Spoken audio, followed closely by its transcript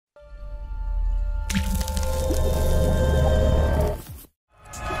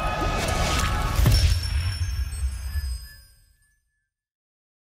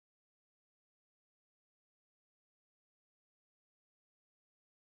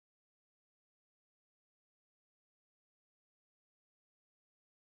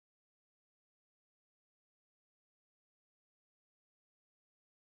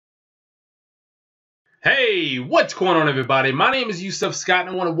Hey, what's going on, everybody? My name is Yusef Scott, and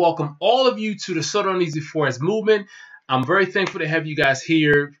I want to welcome all of you to the sodarneasyforex movement. I'm very thankful to have you guys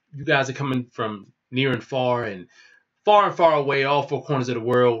here. You guys are coming from near and far away, all four corners of the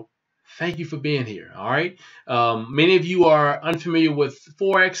world. Thank you for being here, all right? Many of you are unfamiliar with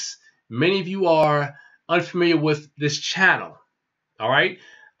Forex. Many of you are unfamiliar with this channel, all right?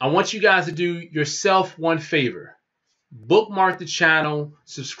 I want you guys to do yourself one favor. Bookmark the channel,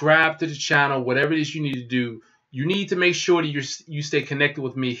 subscribe to the channel, whatever it is you need to do. You need to make sure that you stay connected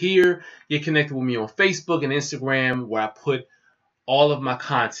with me here. Get connected with me on Facebook and Instagram, where I put all of my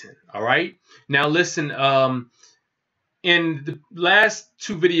content. All right. Now listen. In the last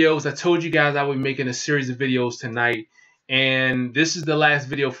two videos, I told you guys I would be making a series of videos tonight, and this is the last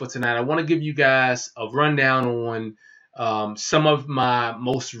video for tonight. I want to give you guys a rundown on some of my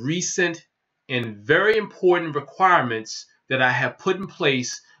most recent and very important requirements that I have put in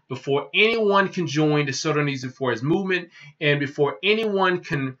place before anyone can join the sodarneasyforex movement and before anyone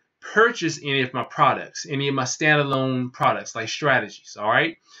can purchase any of my products, any of my standalone products like strategies. All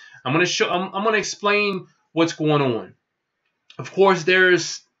right, I'm gonna explain what's going on. Of course,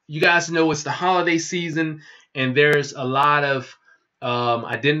 you guys know it's the holiday season, and there's a lot of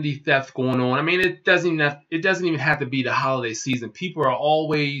identity theft going on. I mean, it doesn't even have to be the holiday season. People are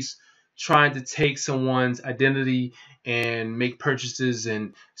always trying to take someone's identity and make purchases,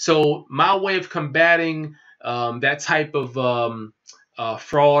 and so my way of combating that type of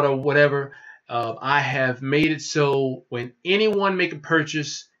fraud or whatever, I have made it so when anyone make a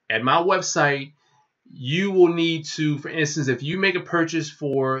purchase at my website, you will need to, for instance, if you make a purchase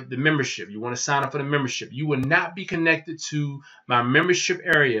for the membership, you want to sign up for the membership, you will not be connected to my membership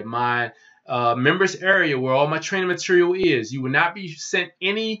area, my members area where all my training material is. You will not be sent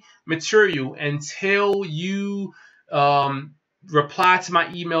any material until you reply to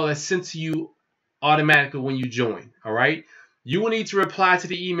my email that's sent to you automatically when you join. All right. You will need to reply to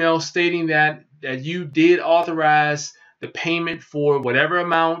the email stating that you did authorize the payment for whatever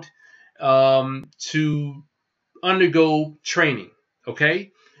amount to undergo training.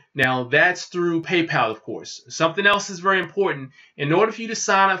 Okay. Now that's through PayPal, of course. Something else is very important. In order for you to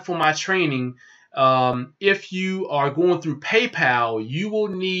sign up for my training, if you are going through PayPal, you will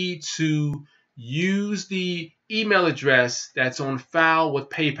need to use the email address that's on file with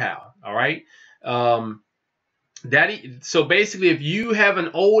PayPal. All right. So basically, if you have an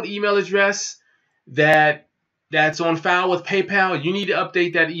old email address that's on file with PayPal, you need to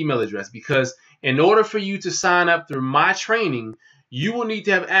update that email address, because in order for you to sign up through my training, you will need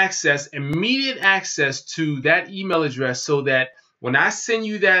to have immediate access to that email address, so that when I send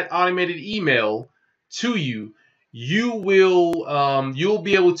you that automated email to you, you'll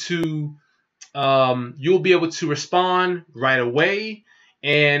be able to respond right away,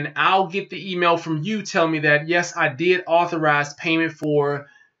 and I'll get the email from you telling me that yes, I did authorize payment for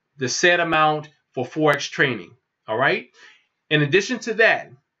the said amount for Forex training. All right. In addition to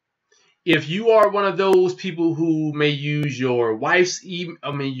that, if you are one of those people who may use your wife's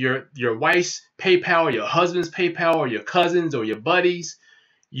your wife's PayPal, or your husband's PayPal, or your cousins or your buddies,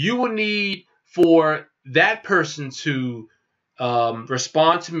 you will need for that person to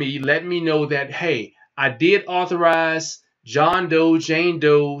respond to me, let me know that, hey, I did authorize John Doe, Jane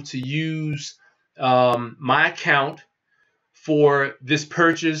Doe to use my account for this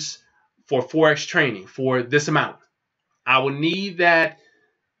purchase for Forex training for this amount. I will need that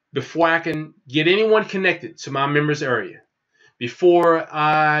before I can get anyone connected to my members area. Before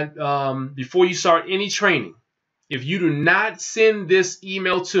you start any training, if you do not send this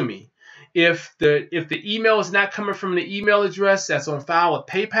email to me, if the email is not coming from the email address that's on file with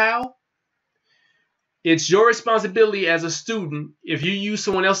PayPal, it's your responsibility as a student, if you use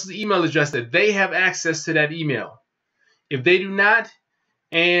someone else's email address, that they have access to that email. If they do not,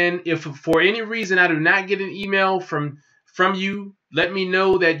 and if for any reason I do not get an email from you, let me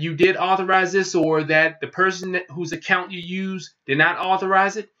know that you did authorize this, or that the person whose account you use did not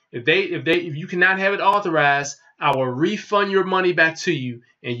authorize it. If you cannot have it authorized, I will refund your money back to you,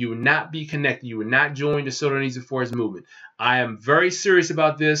 and you will not be connected. You will not join the sodarneasyforex movement. I am very serious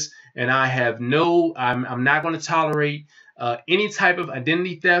about this, and I'm not going to tolerate any type of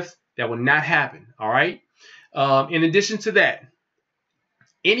identity theft. That will not happen. All right. In addition to that,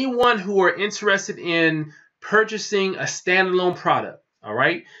 anyone who are interested in purchasing a standalone product, all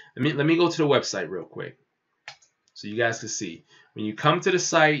right, let me go to the website real quick so you guys can see. When you come to the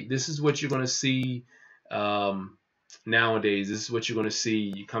site, this is what you're going to see nowadays. This is what you're going to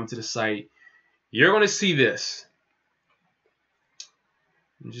see. You come to the site, you're going to see this.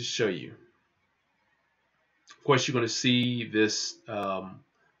 Let me just show you. Of course, you're going to see this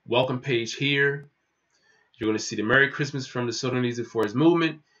welcome page here. You're going to see the Merry Christmas from the So Darn Easy Forex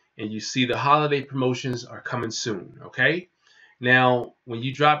movement, and you see the holiday promotions are coming soon. Okay. Now, when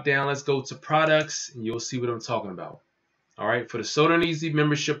you drop down, let's go to products, and you'll see what I'm talking about. All right. For the So Darn Easy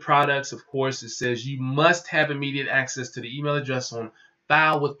membership products, of course, it says you must have immediate access to the email address on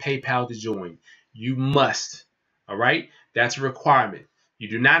file with PayPal to join. You must. All right. That's a requirement. You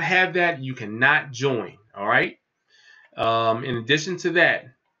do not have that, you cannot join. All right. In addition to that,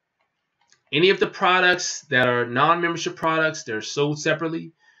 any of the products that are non-membership products, they're sold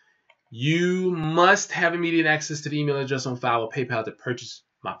separately. You must have immediate access to the email address on file with PayPal to purchase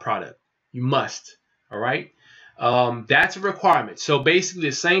my product. You must. All right. That's a requirement. So basically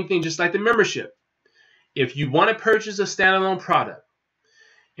the same thing, just like the membership. If you want to purchase a standalone product,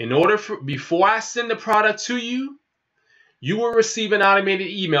 before I send the product to you, you will receive an automated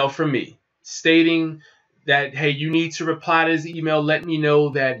email from me stating that, hey, you need to reply to this email. Let me know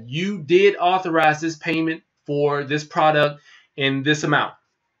that you did authorize this payment for this product in this amount.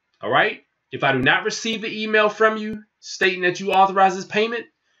 All right. If I do not receive the email from you stating that you authorize this payment,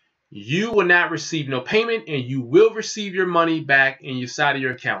 you will not receive no payment, and you will receive your money back in your side of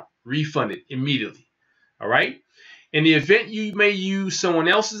your account, refunded immediately. All right. In the event you may use someone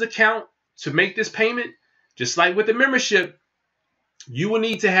else's account to make this payment, just like with the membership, you will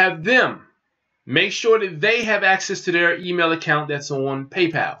need to have them make sure that they have access to their email account that's on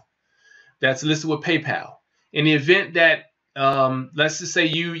PayPal, that's listed with PayPal. In the event that, let's just say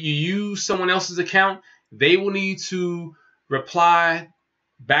you use someone else's account, they will need to reply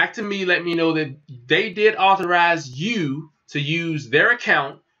back to me, let me know that they did authorize you to use their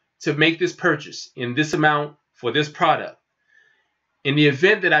account to make this purchase in this amount for this product. In the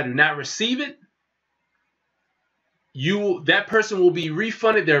event that I do not receive it, that person will be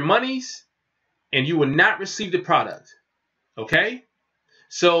refunded their monies, and you will not receive the product. Okay?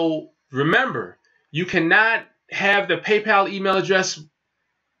 So remember, you cannot have the PayPal email address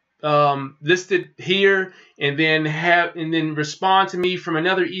listed here and then respond to me from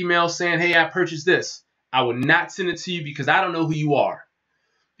another email saying, hey, I purchased this. I will not send it to you because I don't know who you are.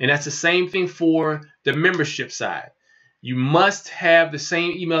 And that's the same thing for the membership side. You must have the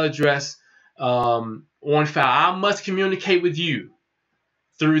same email address on file. I must communicate with you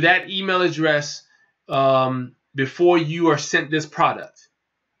through that email address before you are sent this product.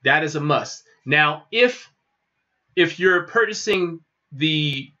 That is a must. Now, if you're purchasing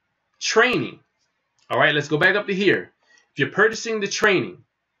the training, all right, let's go back up to here. If you're purchasing the training,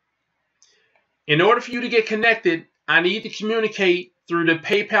 in order for you to get connected, I need to communicate through the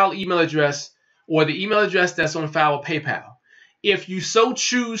PayPal email address or the email address that's on file with PayPal. If you so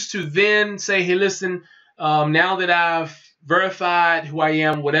choose to then say, hey, listen, now that I've verified who I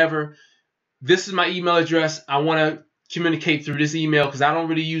am, whatever, this is my email address. I want to communicate through this email because I don't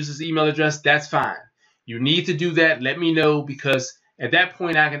really use this email address. That's fine. You need to do that. Let me know, because at that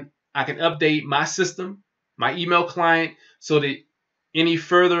point I can update my system, my email client, so that any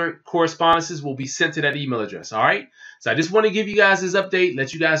further correspondences will be sent to that email address. All right. So I just want to give you guys this update,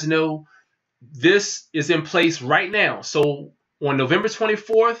 let you guys know this is in place right now. So on November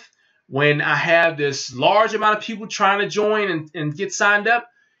 24th, when I have this large amount of people trying to join and get signed up,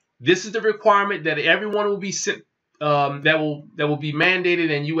 this is the requirement that everyone will be sent, that will be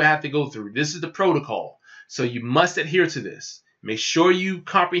mandated, and you will have to go through. This is the protocol. So you must adhere to this. Make sure you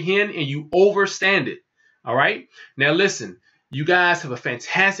comprehend and you understand it. All right. Now listen, you guys have a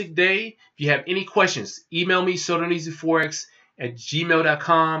fantastic day. If you have any questions, email me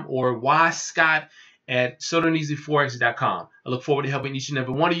sodarneasyforex@gmail.com or yscott@sodarneasyforex.com. I look forward to helping each and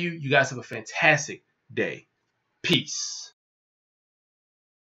every one of you. You guys have a fantastic day. Peace.